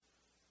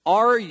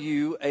Are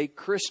you a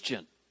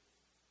Christian?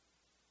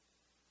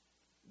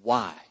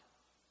 Why?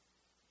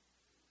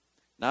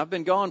 Now, I've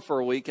been gone for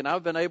a week and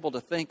I've been able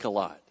to think a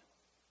lot.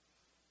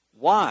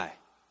 Why?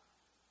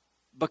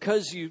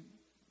 Because you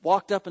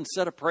walked up and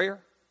said a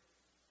prayer?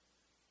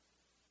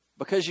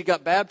 Because you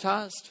got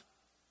baptized?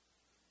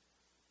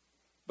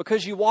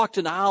 Because you walked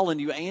an aisle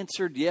and you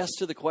answered yes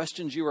to the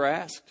questions you were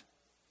asked?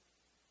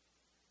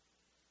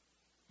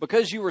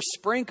 Because you were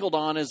sprinkled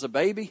on as a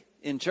baby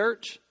in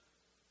church?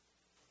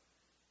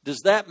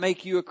 Does that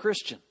make you a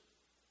Christian?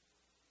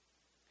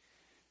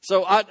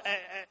 So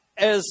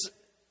as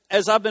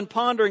I've been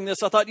pondering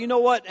this, I thought, you know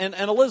what? And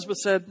Elizabeth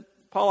said,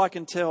 Paul, I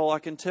can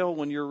tell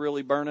when you're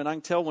really burning. I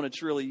can tell when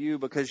it's really you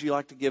because you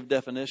like to give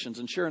definitions.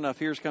 And sure enough,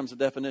 here comes a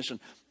definition.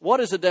 What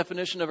is a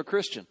definition of a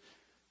Christian?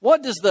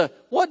 What does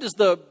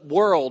the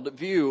world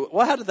view?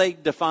 Well, how do they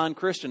define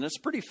Christian? It's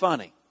pretty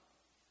funny.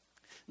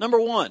 Number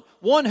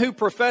one who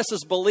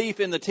professes belief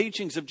in the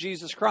teachings of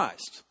Jesus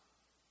Christ.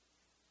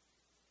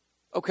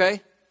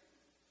 Okay?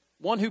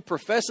 One who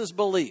professes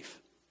belief.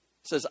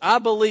 Says, I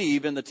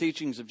believe in the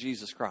teachings of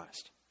Jesus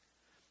Christ.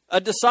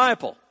 A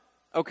disciple.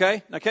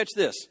 Okay? Now catch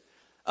this.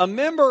 A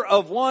member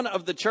of one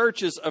of the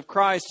churches of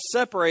Christ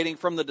separating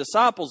from the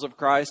disciples of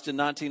Christ in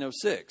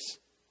 1906.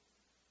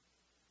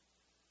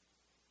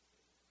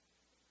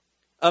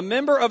 A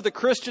member of the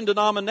Christian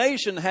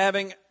denomination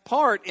having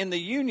part in the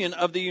union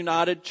of the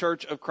United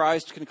Church of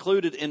Christ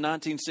concluded in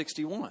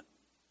 1961.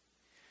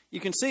 You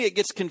can see it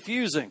gets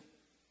confusing.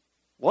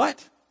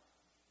 What?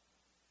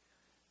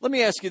 Let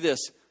me ask you this.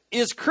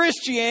 Is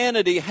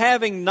Christianity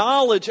having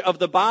knowledge of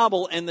the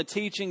Bible and the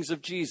teachings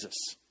of Jesus?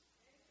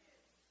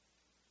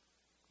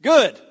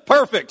 Good.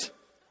 Perfect.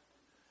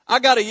 I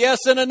got a yes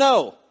and a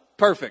no.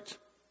 Perfect.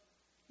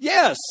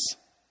 Yes.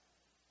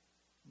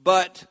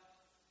 But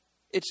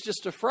it's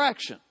just a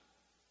fraction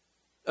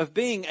of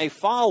being a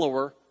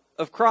follower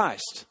of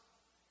Christ.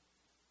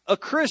 A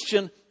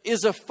Christian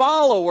is a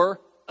follower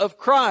of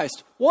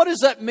Christ. What does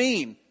that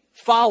mean,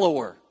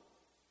 follower?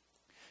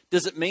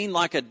 Does it mean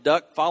like a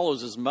duck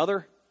follows his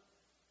mother?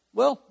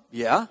 Well,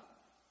 yeah.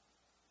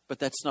 But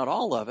that's not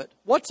all of it.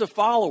 What's a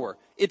follower?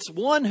 It's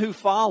one who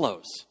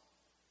follows.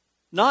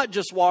 Not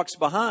just walks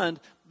behind,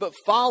 but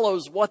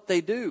follows what they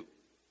do.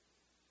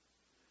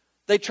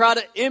 They try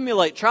to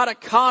emulate, try to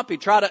copy,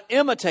 try to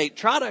imitate,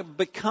 try to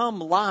become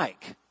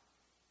like.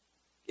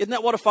 Isn't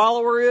that what a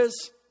follower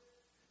is?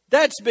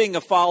 That's being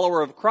a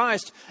follower of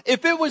Christ.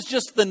 If it was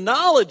just the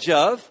knowledge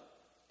of,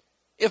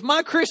 if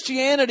my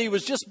Christianity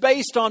was just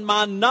based on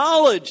my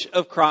knowledge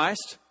of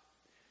Christ,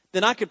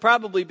 then I could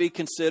probably be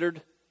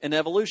considered an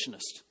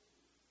evolutionist.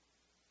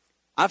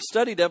 I've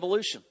studied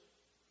evolution.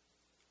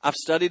 I've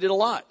studied it a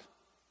lot.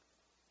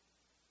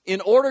 In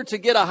order to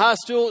get a high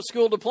school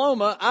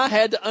diploma, I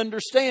had to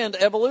understand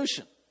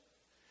evolution.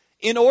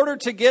 In order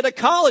to get a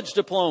college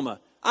diploma,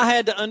 I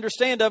had to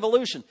understand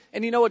evolution.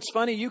 And you know what's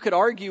funny? You could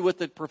argue with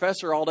the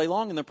professor all day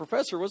long, and the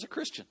professor was a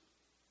Christian.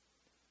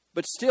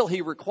 But still,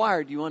 he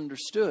required you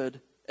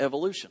understood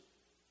evolution.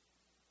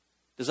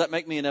 Does that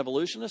make me an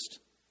evolutionist?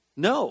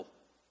 No.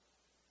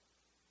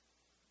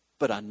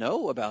 But I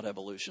know about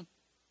evolution.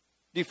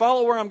 Do you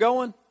follow where I'm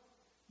going?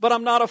 But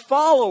I'm not a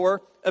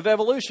follower of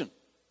evolution.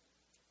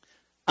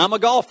 I'm a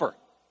golfer.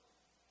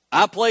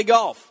 I play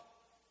golf.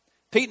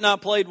 Pete and I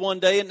played one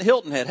day in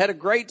Hilton Head. Had a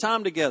great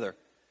time together.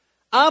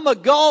 I'm a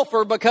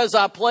golfer because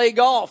I play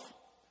golf.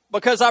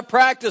 Because I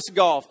practice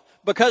golf.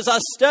 Because I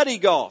study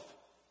golf.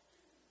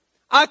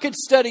 I could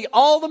study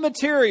all the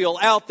material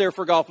out there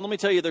for golf. Let me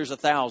tell you, there's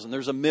 1,000.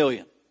 There's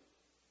 1,000,000.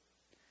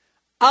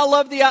 I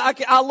love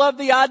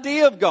the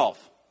idea of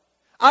golf.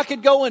 I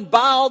could go and buy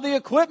all the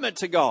equipment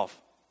to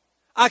golf.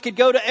 I could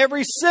go to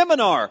every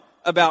seminar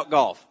about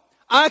golf.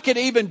 I could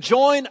even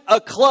join a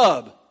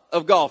club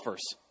of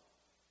golfers.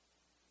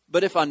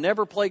 But if I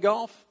never play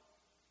golf,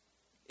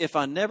 if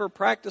I never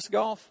practice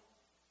golf,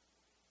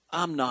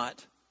 I'm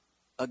not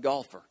a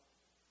golfer.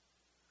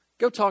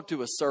 Go talk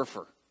to a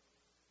surfer.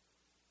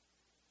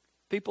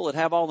 People that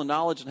have all the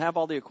knowledge and have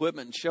all the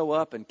equipment and show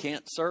up and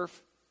can't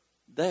surf,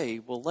 they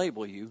will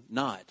label you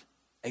not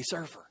a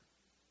surfer.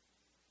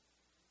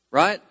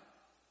 Right?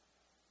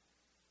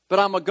 But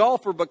I'm a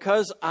golfer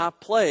because I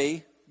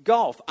play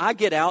golf. I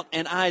get out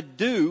and I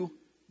do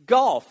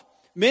golf.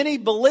 Many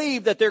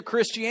believe that their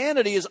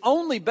Christianity is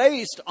only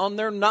based on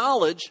their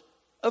knowledge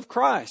of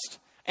Christ.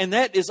 And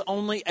that is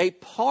only a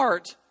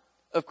part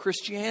of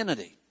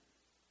Christianity.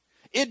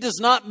 It does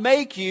not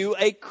make you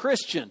a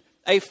Christian,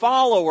 a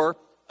follower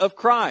of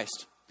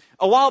Christ.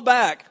 A while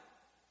back,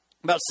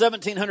 about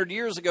 1,700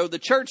 years ago, the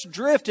church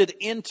drifted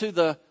into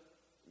the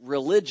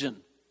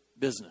religion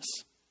business.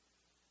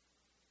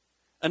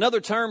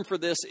 Another term for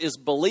this is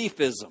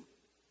beliefism.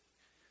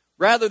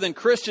 Rather than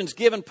Christians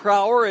giving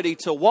priority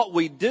to what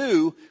we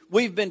do,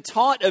 we've been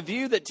taught a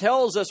view that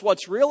tells us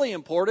what's really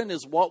important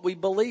is what we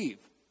believe.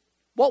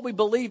 What we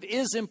believe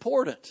is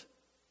important.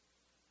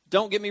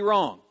 Don't get me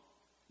wrong.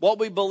 What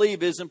we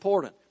believe is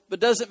important. But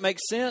does it make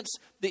sense?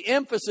 The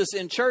emphasis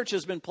in church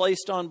has been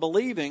placed on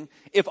believing.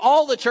 If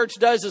all the church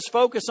does is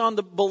focus on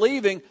the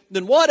believing,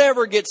 then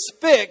whatever gets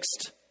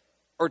fixed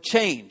or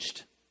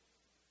changed.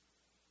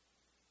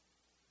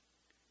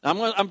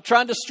 I'm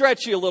trying to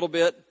stretch you a little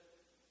bit.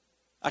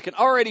 I can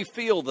already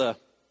feel the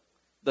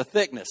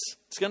thickness.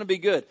 It's going to be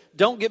good.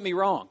 Don't get me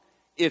wrong.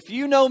 If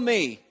you know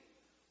me,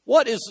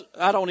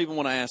 I don't even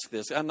want to ask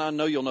this. I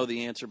know you'll know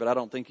the answer, but I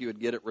don't think you would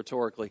get it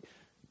rhetorically.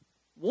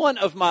 One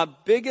of my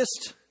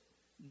biggest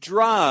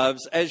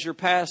drives as your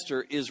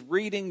pastor is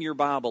reading your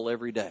Bible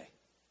every day.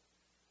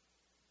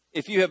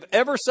 If you have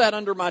ever sat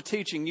under my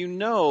teaching, you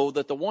know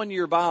that the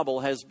one-year Bible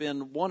has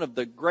been one of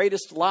the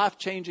greatest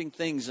life-changing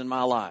things in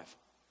my life.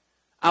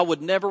 I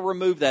would never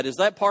remove that. Is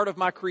that part of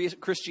my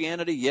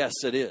Christianity? Yes,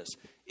 it is.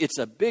 It's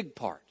a big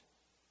part.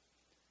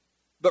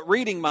 But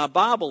reading my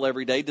Bible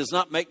every day does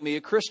not make me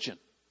a Christian.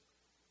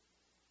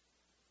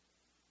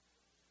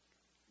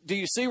 Do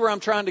you see where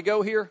I'm trying to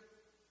go here?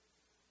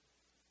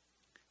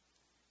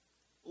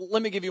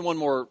 Let me give you one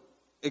more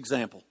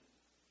example.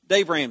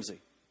 Dave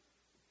Ramsey.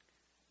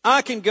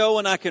 I can go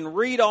and I can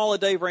read all of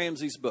Dave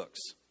Ramsey's books.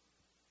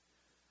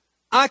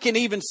 I can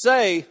even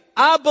say,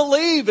 I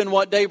believe in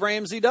what Dave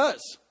Ramsey does.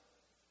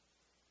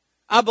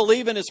 I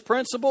believe in his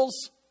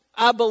principles.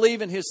 I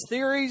believe in his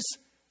theories.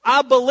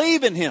 I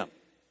believe in him.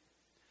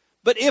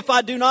 But if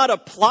I do not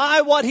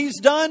apply what he's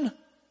done,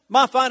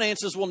 my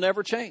finances will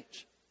never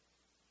change.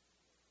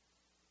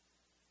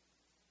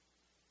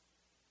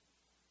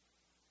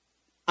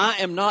 I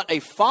am not a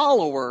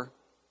follower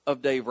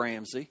of Dave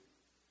Ramsey.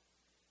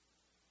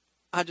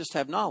 I just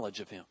have knowledge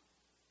of him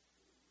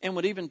and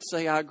would even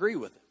say I agree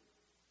with him.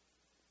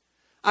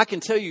 I can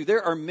tell you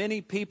there are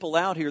many people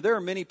out here, there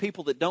are many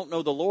people that don't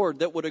know the Lord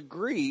that would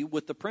agree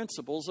with the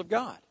principles of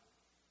God.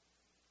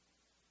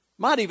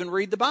 Might even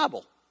read the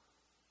Bible.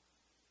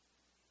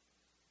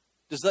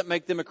 Does that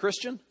make them a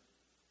Christian?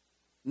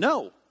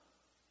 No.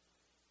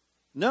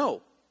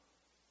 No.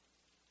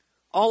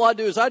 All I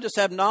do is I just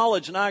have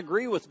knowledge and I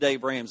agree with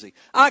Dave Ramsey.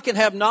 I can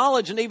have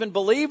knowledge and even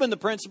believe in the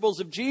principles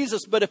of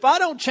Jesus, but if I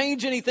don't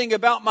change anything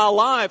about my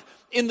life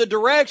in the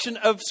direction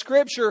of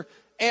Scripture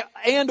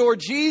and or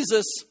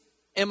Jesus,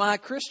 am I a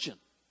Christian?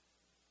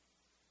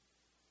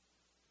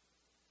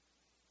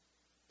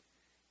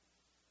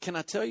 Can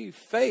I tell you,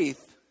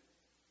 faith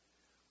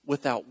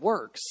without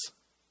works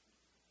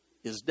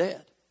is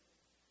dead.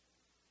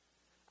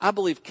 I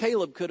believe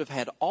Caleb could have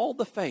had all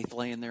the faith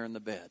laying there in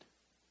the bed.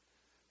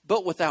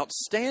 But without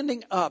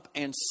standing up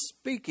and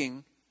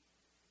speaking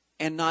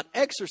and not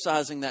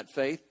exercising that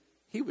faith,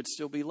 he would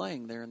still be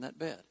laying there in that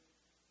bed.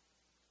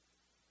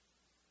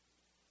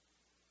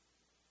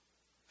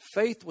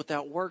 Faith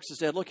without works is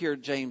dead. Look here,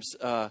 James.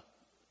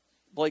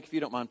 Blake, if you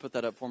don't mind, put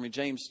that up for me.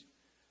 James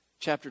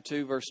chapter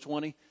 2, verse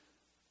 20.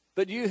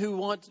 But do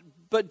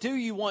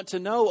you want to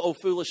know, O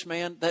foolish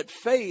man, that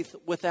faith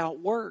without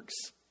works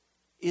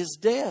is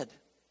dead?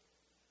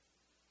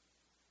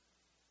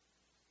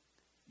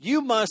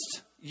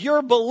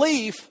 Your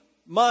belief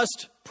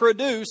must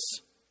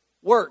produce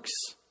works.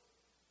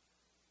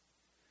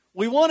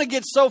 We want to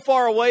get so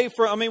far away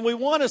we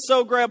want to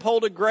so grab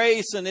hold of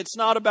grace and it's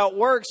not about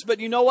works, but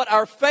you know what?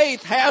 Our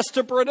faith has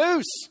to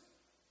produce.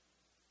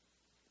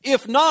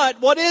 If not,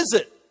 what is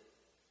it?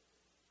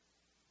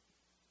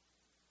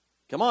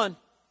 Come on.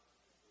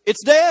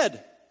 It's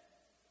dead.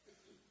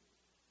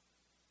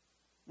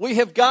 We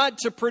have got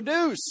to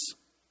produce.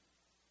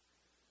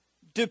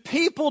 Do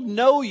people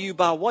know you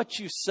by what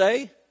you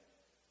say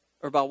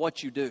or by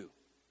what you do?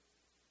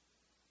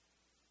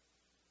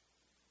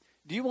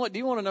 Do you want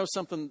to know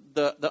something?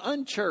 The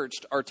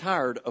unchurched are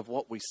tired of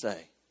what we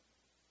say.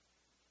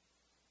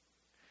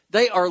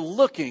 They are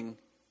looking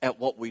at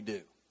what we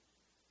do.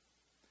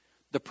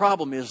 The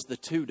problem is the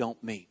two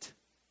don't meet.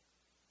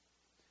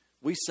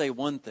 We say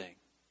one thing.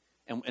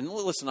 And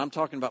listen, I'm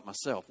talking about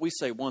myself. We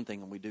say one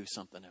thing and we do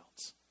something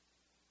else.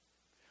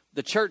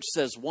 The church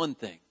says one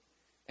thing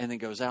and then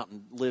goes out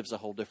and lives a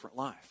whole different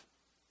life.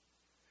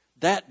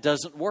 That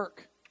doesn't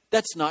work.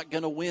 That's not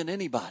going to win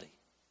anybody.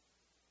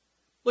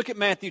 Look at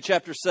Matthew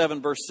chapter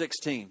 7, verse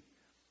 16.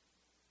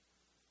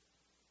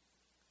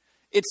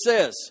 It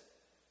says,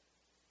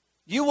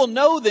 you will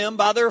know them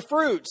by their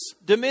fruits.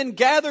 Do men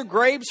gather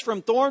grapes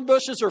from thorn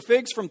bushes or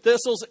figs from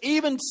thistles?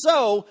 Even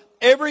so,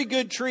 every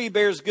good tree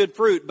bears good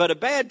fruit, but a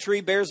bad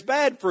tree bears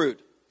bad fruit.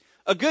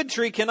 A good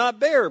tree cannot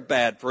bear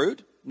bad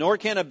fruit, nor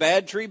can a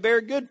bad tree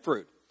bear good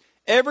fruit.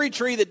 Every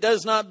tree that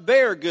does not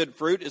bear good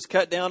fruit is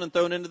cut down and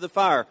thrown into the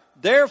fire.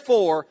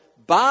 Therefore,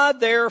 by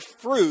their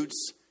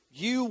fruits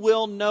you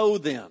will know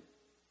them.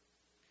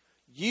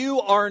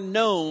 You are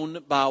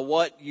known by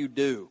what you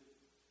do.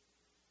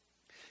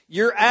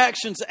 Your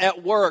actions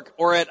at work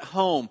or at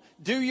home.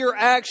 Do your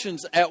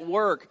actions at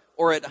work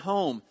or at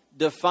home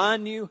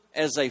define you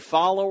as a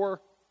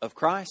follower of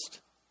Christ?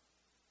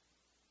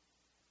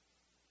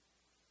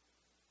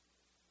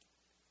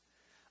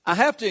 I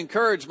have to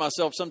encourage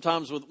myself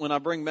sometimes when I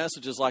bring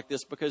messages like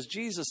this because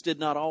Jesus did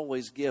not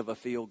always give a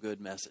feel-good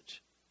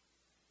message.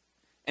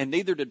 And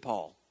neither did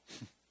Paul.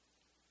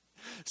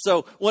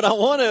 So when I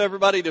want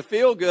everybody to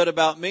feel good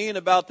about me and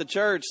about the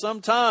church,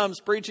 sometimes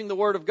preaching the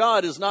Word of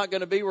God is not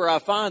going to be where I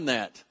find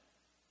that.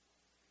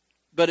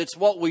 But it's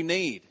what we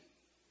need.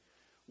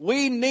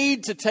 We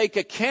need to take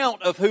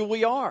account of who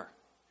we are.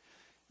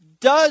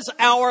 Does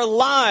our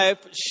life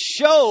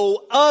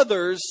show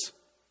others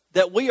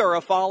that we are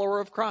a follower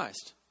of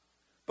Christ?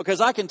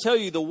 Because I can tell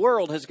you the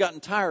world has gotten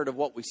tired of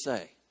what we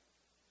say.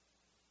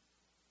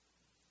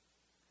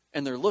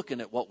 And they're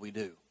looking at what we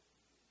do.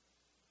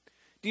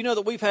 Do you know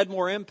that we've had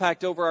more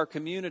impact over our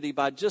community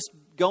by just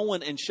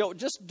going and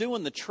just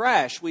doing the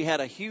trash? We had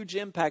a huge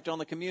impact on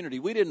the community.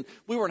 We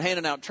weren't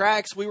handing out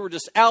tracts. We were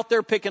just out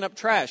there picking up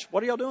trash.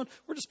 What are y'all doing?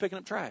 We're just picking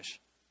up trash.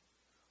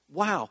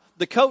 Wow.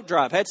 The coat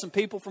drive had some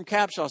people from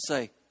Capshaw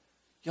say,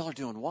 y'all are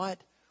doing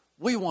what?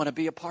 We want to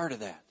be a part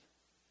of that.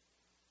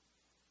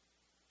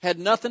 Had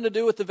nothing to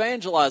do with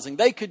evangelizing.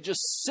 They could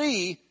just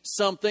see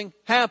something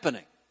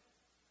happening.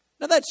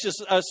 Now that's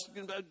just us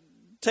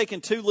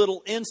taking two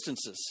little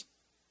instances.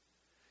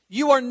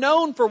 You are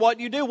known for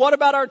what you do. What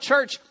about our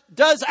church?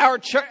 Does our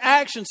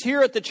actions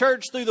here at the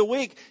church through the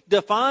week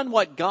define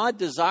what God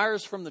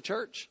desires from the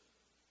church?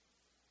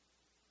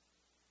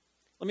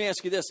 Let me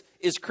ask you this.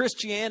 Is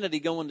Christianity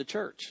going to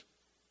church?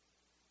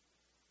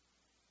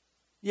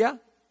 Yeah.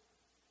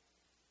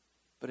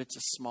 But it's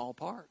a small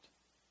part.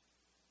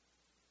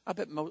 I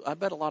bet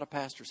a lot of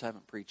pastors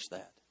haven't preached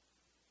that.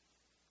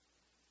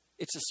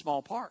 It's a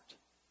small part.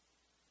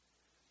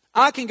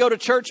 I can go to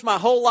church my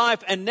whole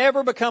life and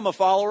never become a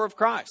follower of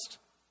Christ.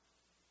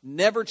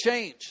 Never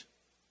change.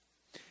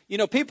 You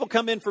know, people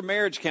come in for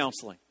marriage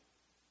counseling,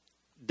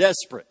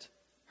 desperate,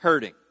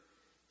 hurting,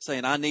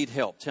 saying, I need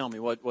help. Tell me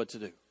what to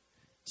do.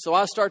 So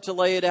I start to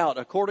lay it out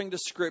according to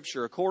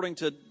Scripture, according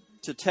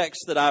to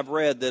texts that I've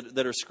read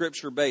that are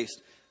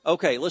Scripture-based.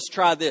 Okay, let's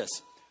try this.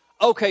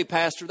 Okay,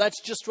 Pastor, that's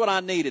just what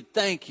I needed.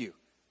 Thank you.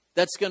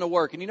 That's going to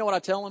work. And you know what I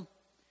tell them?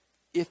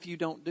 If you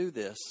don't do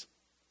this,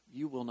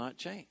 you will not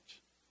change.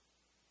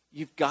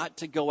 You've got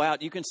to go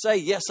out. You can say,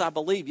 yes, I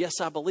believe, yes,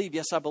 I believe,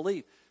 yes, I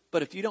believe.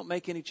 But if you don't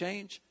make any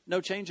change,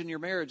 no change in your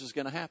marriage is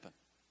going to happen.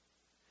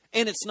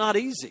 And it's not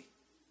easy.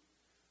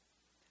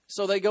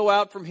 So they go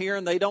out from here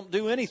and they don't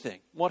do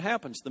anything. What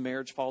happens? The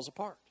marriage falls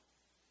apart.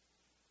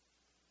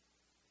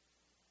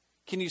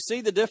 Can you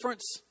see the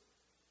difference?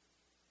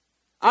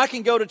 I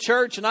can go to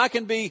church and I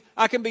can be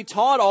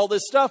taught all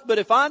this stuff, but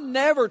if I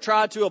never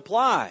try to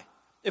apply,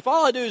 if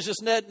all I do is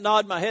just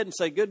nod my head and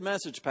say, good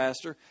message,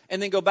 Pastor,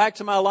 and then go back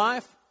to my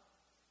life,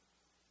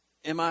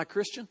 am I a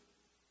Christian?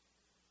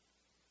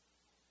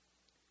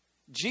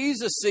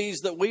 Jesus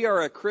sees that we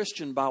are a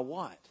Christian by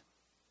what?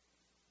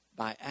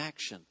 By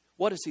action.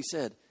 What has he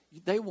said?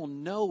 They will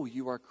know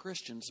you are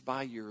Christians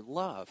by your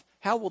love.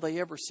 How will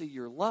they ever see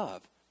your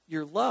love?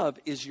 Your love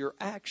is your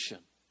action.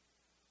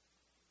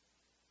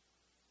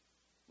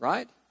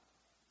 Right?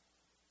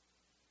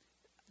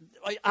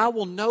 I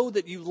will know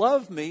that you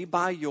love me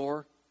by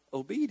your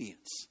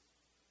obedience.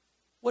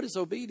 What is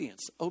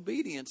obedience?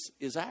 Obedience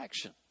is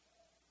action.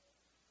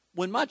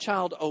 When my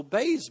child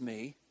obeys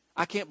me,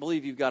 I can't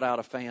believe you've got out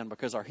a fan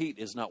because our heat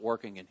is not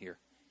working in here.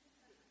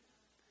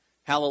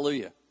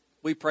 Hallelujah.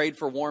 We prayed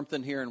for warmth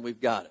in here and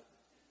we've got it.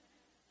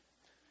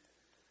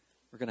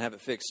 We're going to have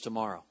it fixed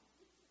tomorrow.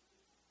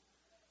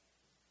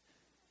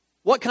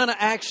 What kind of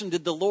action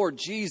did the Lord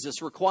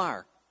Jesus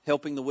require?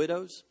 Helping the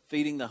widows,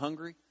 feeding the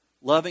hungry,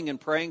 loving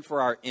and praying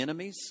for our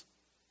enemies,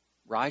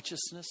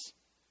 righteousness,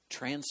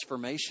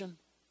 transformation.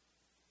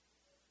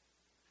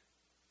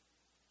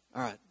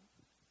 All right.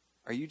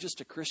 Are you just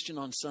a Christian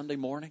on Sunday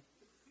morning?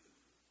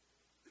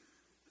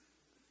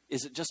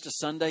 Is it just a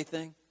Sunday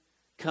thing?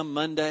 Come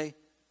Monday,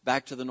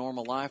 back to the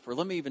normal life? Or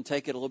let me even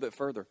take it a little bit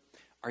further.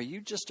 Are you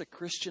just a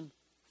Christian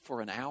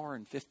for an hour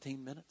and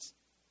 15 minutes?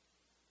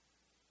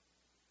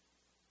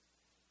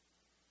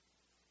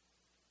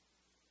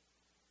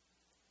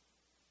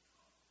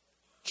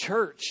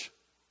 Church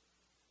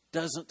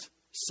doesn't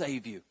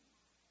save you.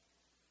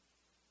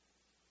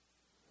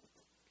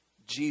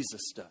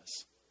 Jesus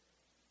does.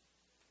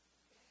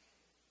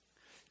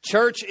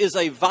 Church is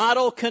a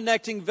vital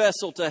connecting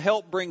vessel to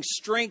help bring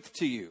strength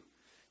to you,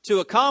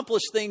 to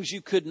accomplish things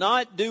you could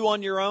not do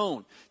on your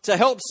own, to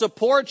help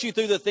support you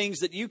through the things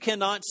that you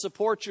cannot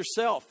support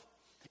yourself.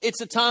 It's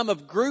a time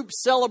of group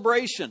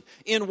celebration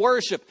in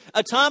worship,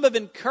 a time of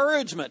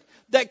encouragement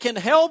that can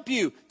help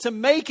you to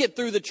make it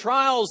through the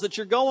trials that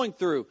you're going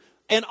through,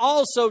 and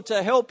also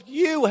to help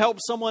you help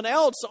someone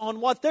else on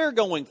what they're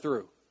going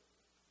through.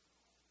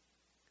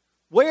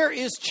 Where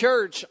is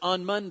church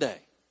on Monday?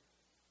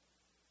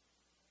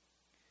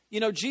 You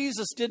know,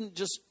 Jesus didn't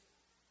just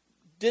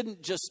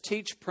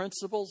teach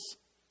principles.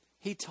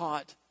 He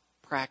taught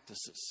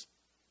practices.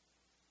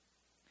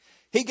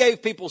 He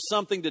gave people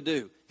something to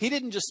do. He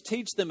didn't just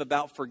teach them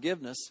about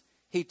forgiveness.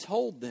 He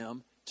told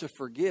them to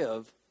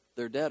forgive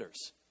their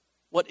debtors.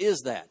 What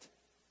is that?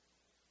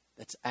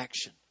 That's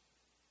action.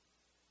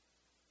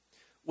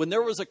 When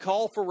there was a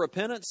call for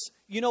repentance,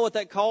 you know what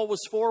that call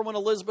was for when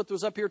Elizabeth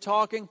was up here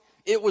talking?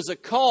 It was a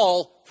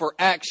call for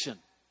action.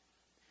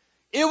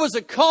 It was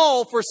a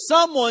call for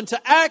someone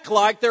to act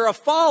like they're a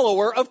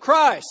follower of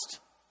Christ.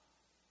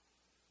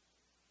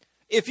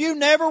 If you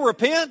never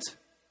repent,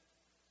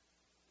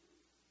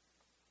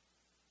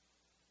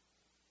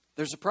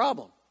 there's a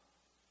problem.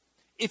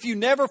 If you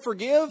never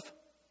forgive,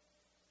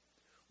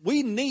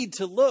 we need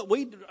to look,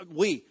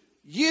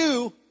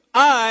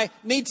 I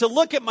need to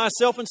look at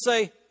myself and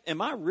say,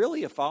 am I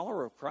really a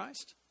follower of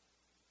Christ?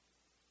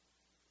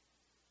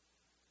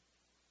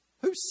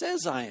 Who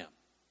says I am?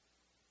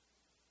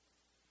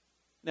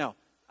 Now,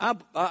 I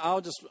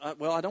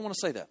don't want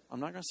to say that. I'm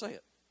not going to say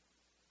it.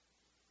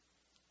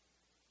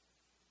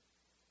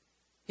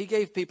 He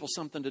gave people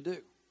something to do.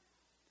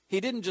 He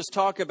didn't just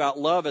talk about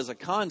love as a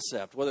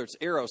concept, whether it's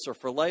eros or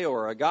phileo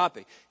or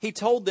agape. He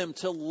told them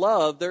to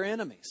love their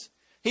enemies.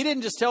 He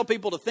didn't just tell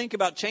people to think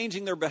about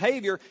changing their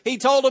behavior. He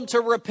told them to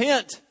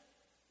repent.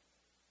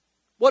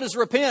 What is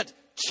repent?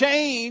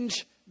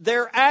 Change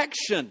their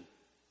action.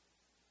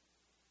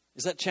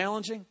 Is that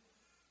challenging?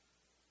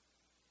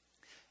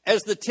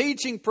 As the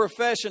teaching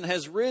profession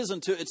has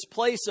risen to its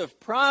place of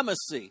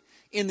primacy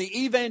in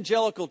the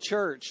evangelical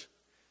church,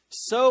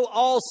 so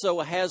also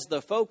has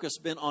the focus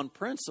been on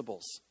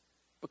principles,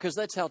 because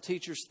that's how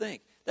teachers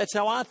think. That's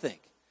how I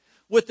think.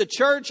 With the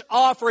church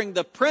offering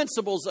the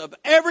principles of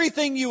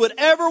everything you would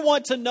ever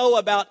want to know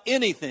about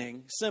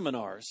anything,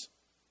 seminars.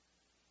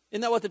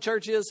 Isn't that what the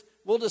church is?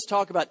 We'll just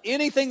talk about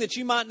anything that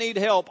you might need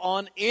help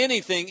on,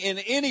 anything in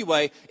any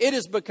way. It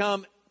has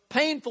become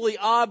painfully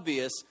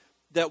obvious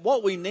that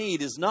what we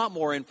need is not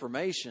more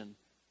information,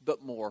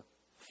 but more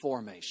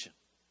formation,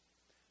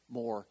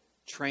 more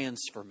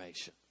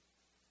transformation.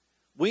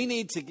 We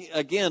need to,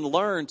 again,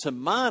 learn to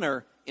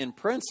minor in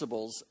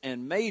principles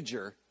and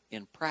major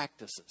in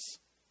practices.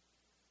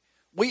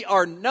 We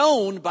are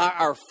known by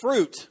our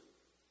fruit.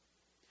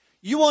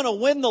 You want to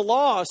win the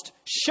lost,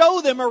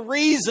 show them a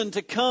reason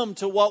to come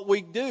to what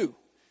we do.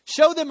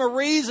 Show them a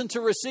reason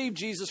to receive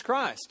Jesus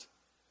Christ.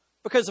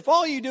 Because if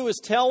all you do is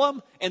tell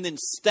them and then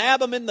stab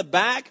them in the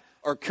back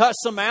or cuss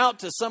them out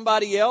to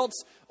somebody else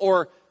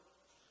or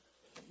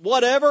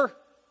whatever,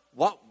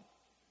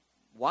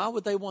 why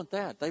would they want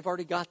that? They've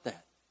already got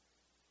that.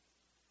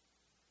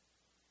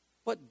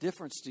 What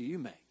difference do you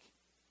make?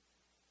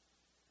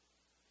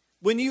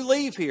 When you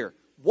leave here,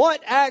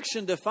 what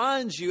action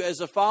defines you as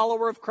a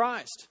follower of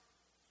Christ?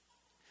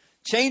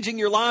 Changing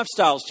your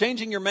lifestyles,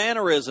 changing your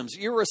mannerisms,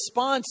 your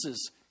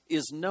responses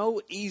is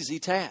no easy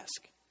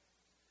task.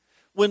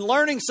 When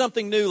learning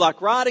something new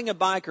like riding a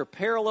bike or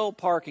parallel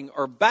parking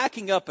or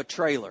backing up a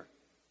trailer,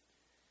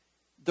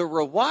 the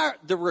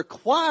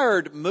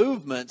required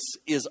movements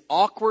is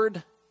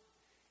awkward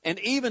and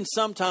even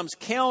sometimes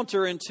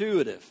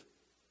counterintuitive.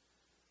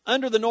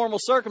 Under the normal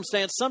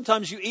circumstance,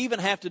 sometimes you even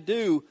have to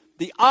do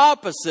the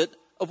opposite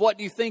of what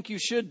you think you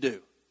should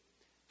do.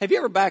 Have you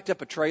ever backed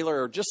up a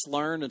trailer or just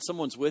learned and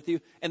someone's with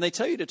you and they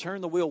tell you to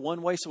turn the wheel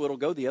one way so it'll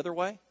go the other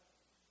way?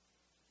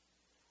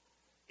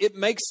 It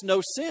makes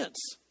no sense.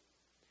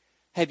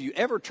 Have you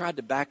ever tried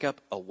to back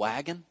up a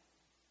wagon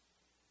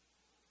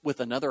with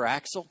another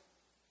axle?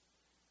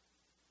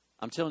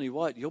 I'm telling you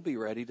what, you'll be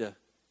ready to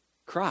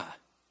cry.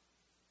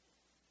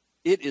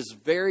 It is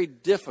very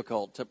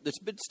difficult.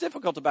 It's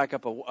difficult to back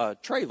up a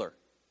trailer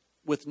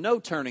with no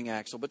turning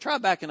axle, but try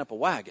backing up a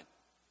wagon.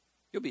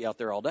 You'll be out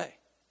there all day,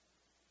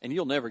 and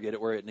you'll never get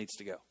it where it needs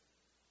to go.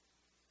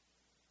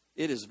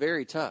 It is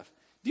very tough.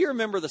 Do you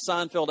remember the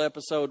Seinfeld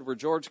episode where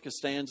George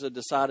Costanza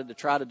decided to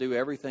try to do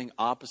everything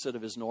opposite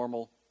of his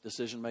normal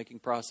decision-making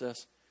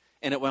process,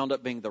 and it wound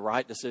up being the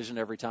right decision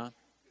every time?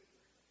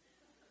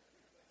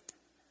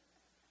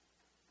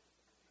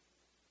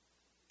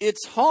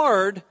 It's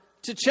hard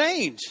to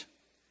change.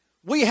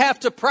 We have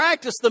to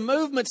practice the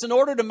movements in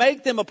order to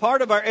make them a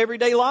part of our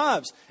everyday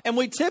lives. And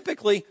we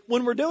typically,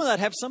 when we're doing that,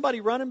 have somebody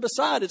running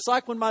beside. It's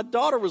like when my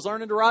daughter was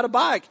learning to ride a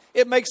bike.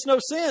 It makes no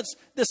sense.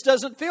 This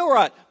doesn't feel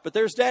right. But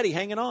there's Daddy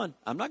hanging on.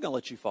 I'm not going to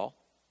let you fall.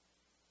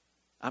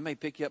 I may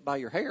pick you up by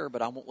your hair,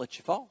 but I won't let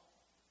you fall.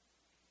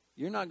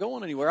 You're not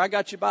going anywhere. I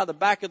got you by the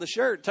back of the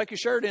shirt. Tuck your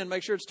shirt in.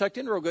 Make sure it's tucked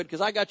in real good because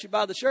I got you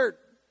by the shirt.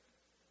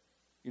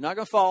 You're not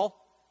going to fall.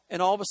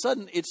 And all of a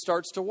sudden, it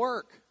starts to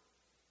work.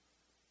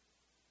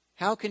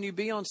 How can you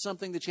be on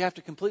something that you have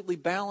to completely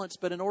balance,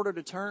 but in order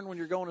to turn when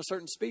you're going a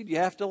certain speed, you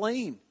have to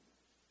lean?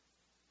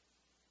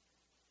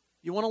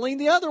 You want to lean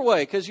the other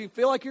way because you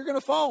feel like you're going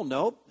to fall.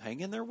 Nope, hang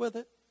in there with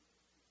it.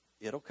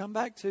 It'll come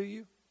back to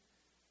you.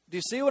 Do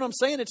you see what I'm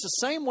saying? It's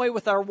the same way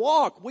with our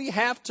walk. We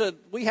have to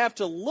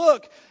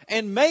look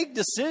and make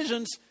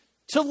decisions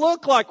to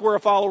look like we're a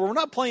follower. We're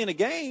not playing a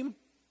game.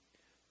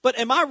 But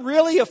am I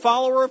really a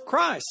follower of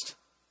Christ?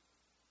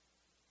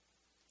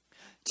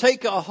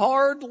 Take a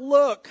hard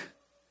look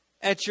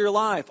at your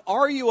life.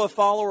 Are you a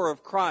follower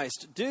of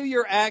Christ? Do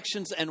your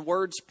actions and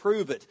words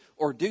prove it?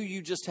 Or do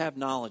you just have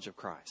knowledge of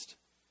Christ?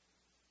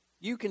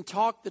 You can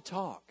talk the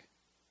talk,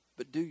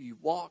 but do you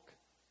walk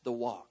the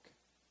walk?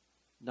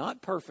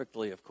 Not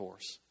perfectly, of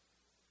course,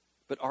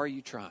 but are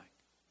you trying?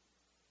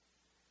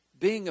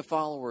 Being a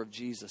follower of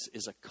Jesus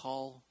is a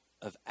call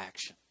of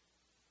action.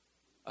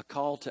 A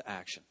call to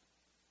action.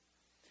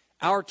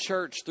 Our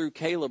church, through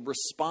Caleb,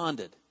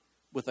 responded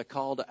with a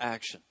call to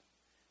action.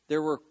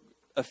 There were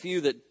a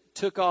few that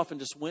took off and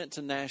just went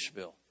to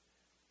Nashville.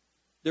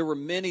 There were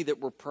many that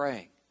were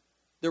praying.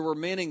 There were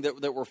many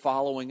that were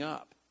following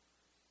up.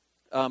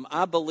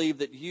 I believe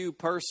that you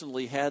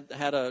personally had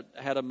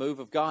a move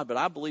of God, but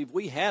I believe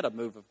we had a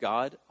move of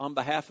God on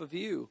behalf of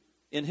you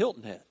in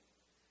Hilton Head.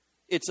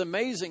 It's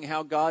amazing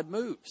how God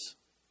moves.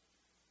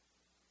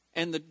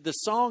 And the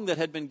song that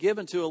had been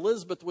given to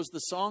Elizabeth was the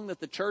song that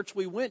the church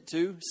we went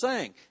to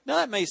sang. Now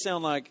that may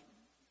sound like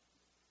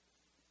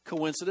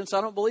coincidence.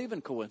 I don't believe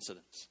in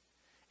coincidence.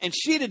 And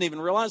she didn't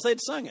even realize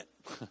they'd sung it.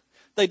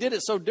 They did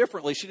it so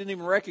differently, she didn't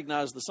even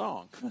recognize the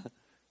song.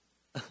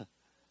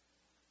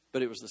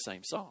 But it was the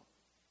same song.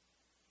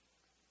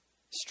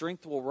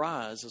 Strength will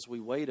rise as we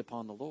wait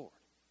upon the Lord.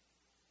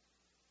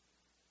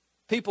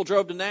 People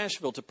drove to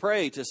Nashville to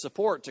pray, to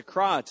support, to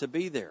cry, to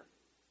be there.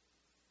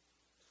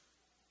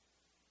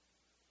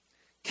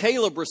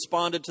 Caleb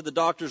responded to the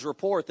doctor's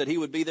report that he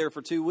would be there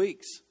for 2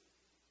 weeks.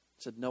 He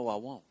said, no, I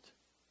won't.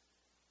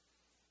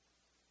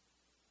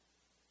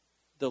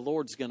 The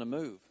Lord's going to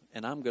move,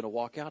 and I'm going to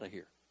walk out of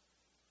here.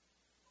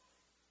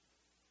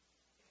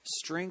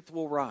 Strength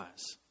will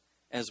rise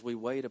as we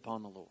wait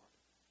upon the Lord.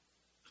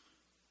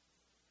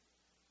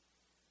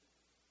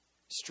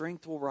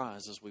 Strength will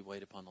rise as we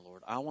wait upon the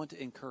Lord. I want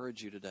to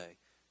encourage you today.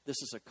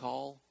 This is a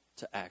call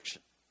to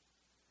action.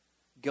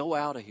 Go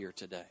out of here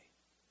today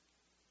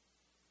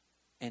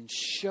and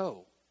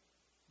show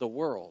the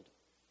world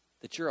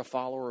that you're a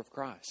follower of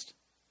Christ.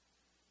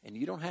 And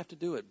you don't have to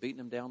do it beating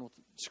them down with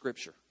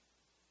Scripture.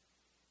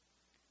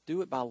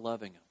 Do it by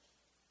loving them.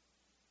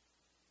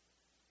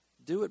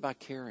 Do it by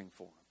caring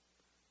for them.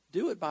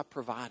 Do it by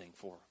providing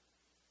for them.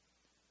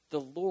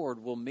 The Lord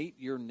will meet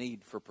your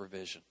need for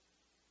provision.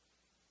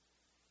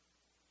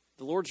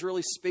 The Lord's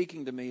really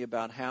speaking to me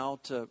about how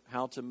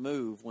to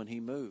move when He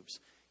moves.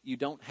 You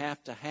don't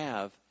have to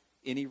have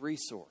any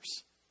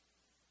resource.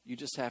 You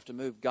just have to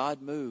move.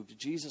 God moved.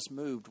 Jesus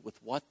moved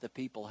with what the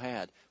people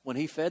had. When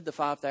He fed the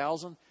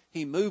 5,000,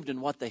 He moved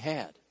in what they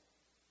had.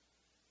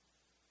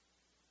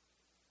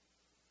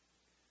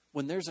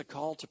 When there's a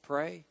call to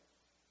pray,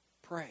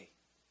 pray.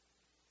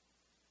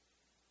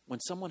 When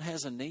someone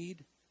has a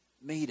need,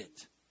 meet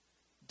it.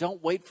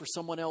 Don't wait for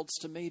someone else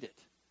to meet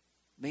it.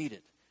 Meet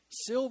it.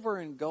 Silver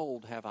and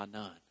gold have I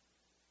none,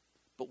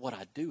 but what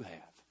I do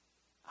have,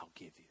 I'll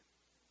give you.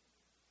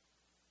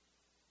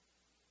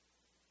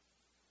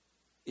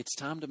 It's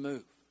time to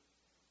move.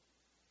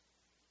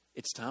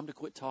 It's time to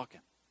quit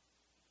talking.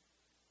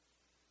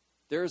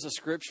 There is a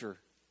scripture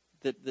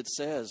that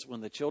says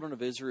when the children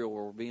of Israel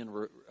were being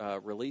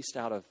released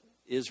out of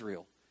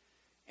Israel,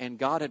 and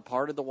God had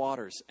parted the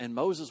waters, and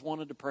Moses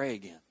wanted to pray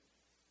again.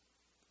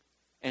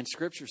 And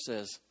Scripture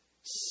says,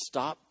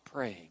 stop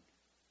praying.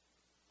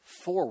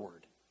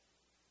 Forward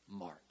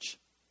march.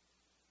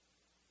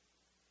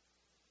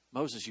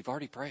 Moses, you've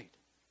already prayed.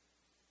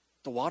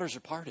 The waters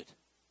are parted.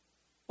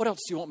 What else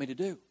do you want me to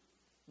do?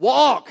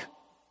 Walk.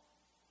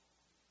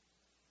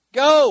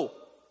 Go.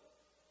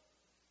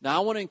 Now I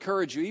want to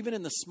encourage you, even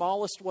in the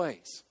smallest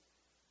ways,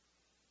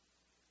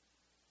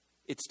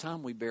 it's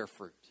time we bear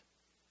fruit.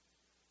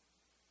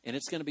 And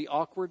it's going to be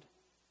awkward,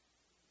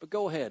 but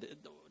go ahead.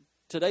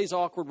 Today's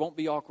awkward won't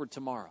be awkward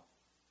tomorrow.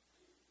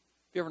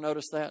 Have you ever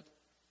noticed that?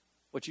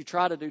 What you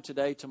try to do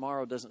today,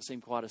 tomorrow doesn't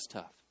seem quite as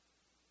tough.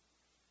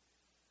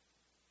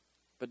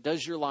 But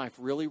does your life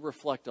really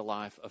reflect a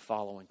life of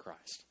following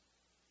Christ?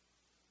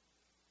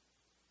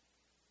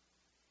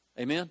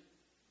 Amen?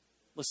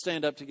 Let's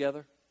stand up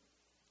together.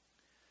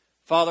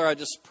 Father, I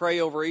just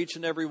pray over each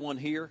and every one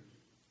here.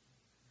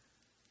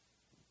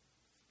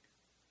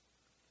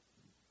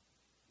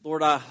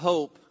 Lord, I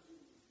hope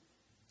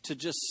to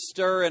just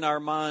stir in our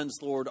minds,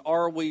 Lord,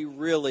 are we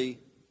really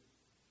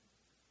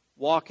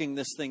walking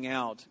this thing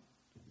out?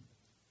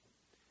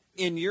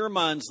 In your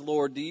minds,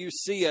 Lord, do you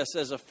see us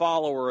as a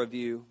follower of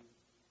you?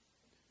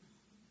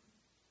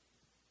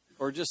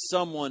 Or just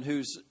someone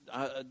who's,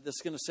 this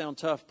is going to sound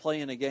tough,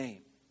 playing a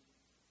game?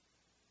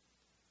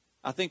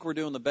 I think we're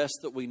doing the best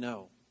that we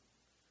know.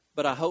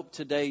 But I hope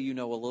today you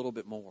know a little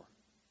bit more.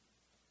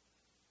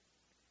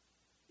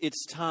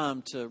 It's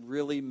time to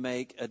really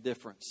make a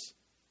difference.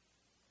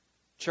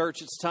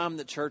 Church, it's time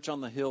that Church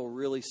on the Hill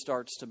really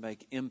starts to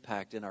make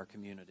impact in our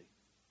community.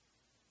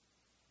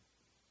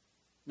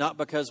 Not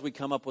because we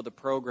come up with a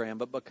program,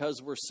 but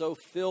because we're so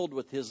filled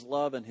with His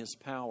love and His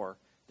power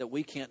that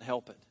we can't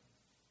help it.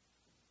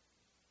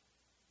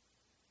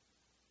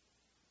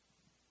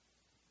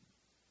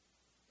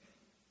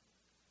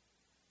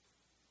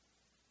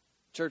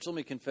 Church, let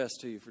me confess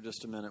to you for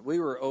just a minute. We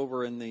were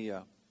over in the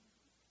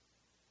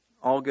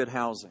All Good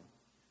Housing,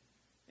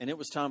 and it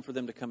was time for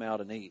them to come out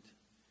and eat.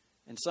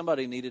 And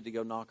somebody needed to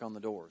go knock on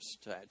the doors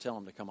to tell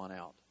them to come on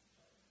out.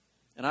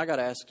 And I got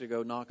asked to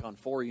go knock on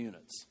 4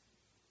 units.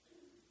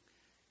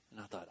 And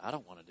I thought, I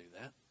don't want to do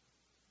that.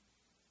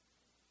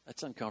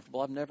 That's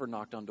uncomfortable. I've never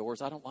knocked on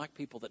doors. I don't like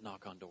people that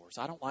knock on doors.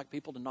 I don't like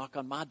people to knock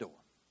on my door.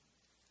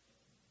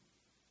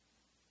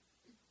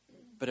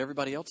 But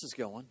everybody else is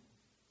going.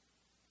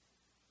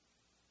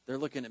 They're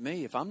looking at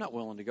me. If I'm not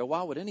willing to go,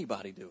 why would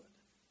anybody do it?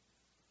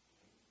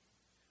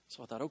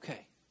 So I thought,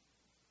 okay,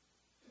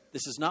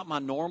 this is not my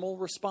normal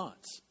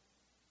response,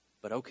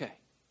 but okay.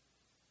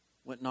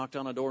 Went and knocked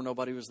on a door,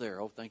 nobody was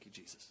there. Oh, thank you,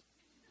 Jesus.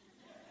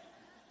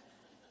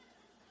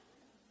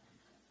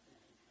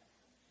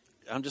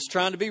 I'm just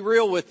trying to be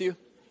real with you.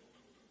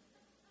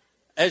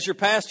 As your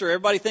pastor,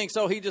 everybody thinks,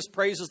 oh, he just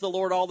praises the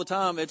Lord all the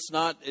time. It's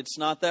not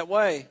that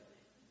way.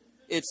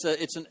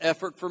 It's an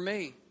effort for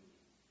me.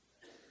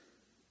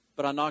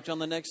 But I knocked on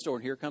the next door,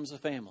 and here comes the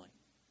family.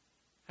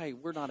 Hey,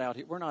 we're not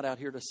out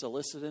here to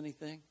solicit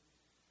anything.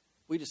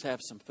 We just have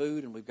some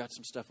food, and we've got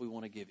some stuff we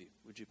want to give you.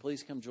 Would you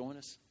please come join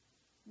us?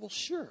 Well,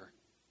 sure.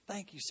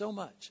 Thank you so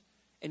much.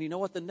 And you know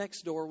what? The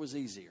next door was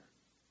easier.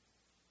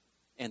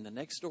 And the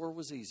next door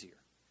was easier.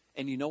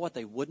 And you know what?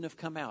 They wouldn't have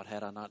come out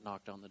had I not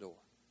knocked on the door.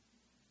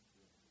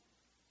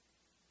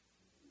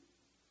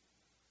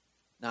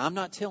 Now, I'm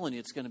not telling you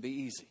it's going to be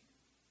easy.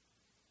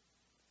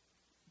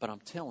 But I'm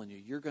telling you,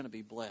 you're going to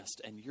be blessed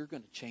and you're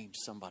going to change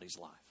somebody's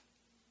life.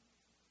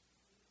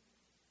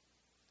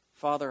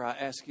 Father, I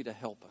ask you to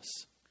help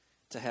us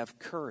to have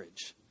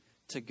courage,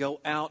 to go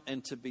out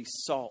and to be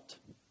salt.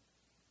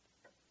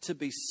 To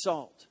be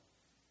salt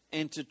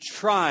and to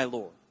try,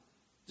 Lord.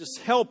 Just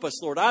help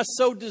us, Lord. I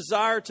so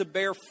desire to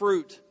bear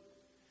fruit.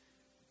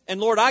 And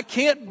Lord, I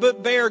can't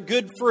but bear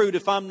good fruit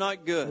if I'm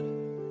not good.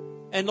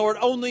 And Lord,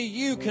 only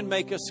you can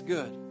make us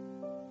good.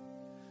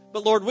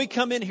 But Lord, we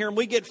come in here and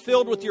we get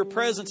filled with your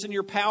presence and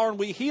your power, and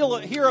we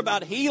hear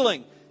about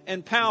healing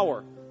and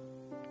power.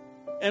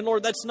 And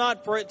Lord, that's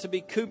not for it to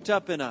be cooped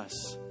up in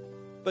us,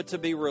 but to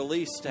be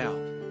released out.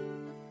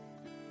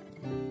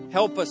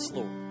 Help us,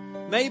 Lord.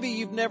 Maybe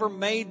you've never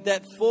made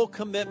that full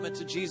commitment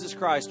to Jesus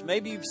Christ.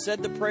 Maybe you've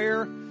said the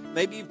prayer.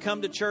 Maybe you've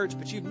come to church,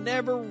 but you've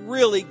never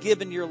really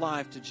given your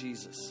life to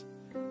Jesus.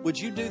 Would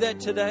you do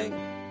that today?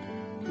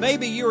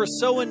 Maybe you are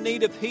so in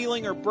need of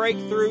healing or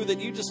breakthrough that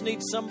you just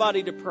need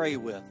somebody to pray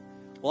with.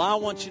 Well, I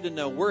want you to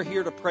know we're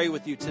here to pray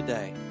with you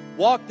today.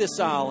 Walk this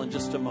aisle in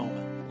just a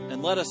moment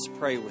and let us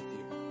pray with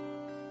you.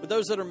 For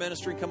those that are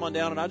ministering, come on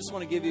down, and I just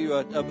want to give you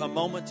a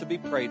moment to be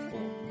prayed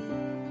for.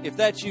 If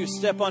that's you,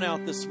 step on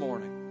out this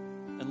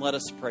morning and let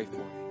us pray for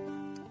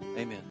you.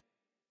 Amen.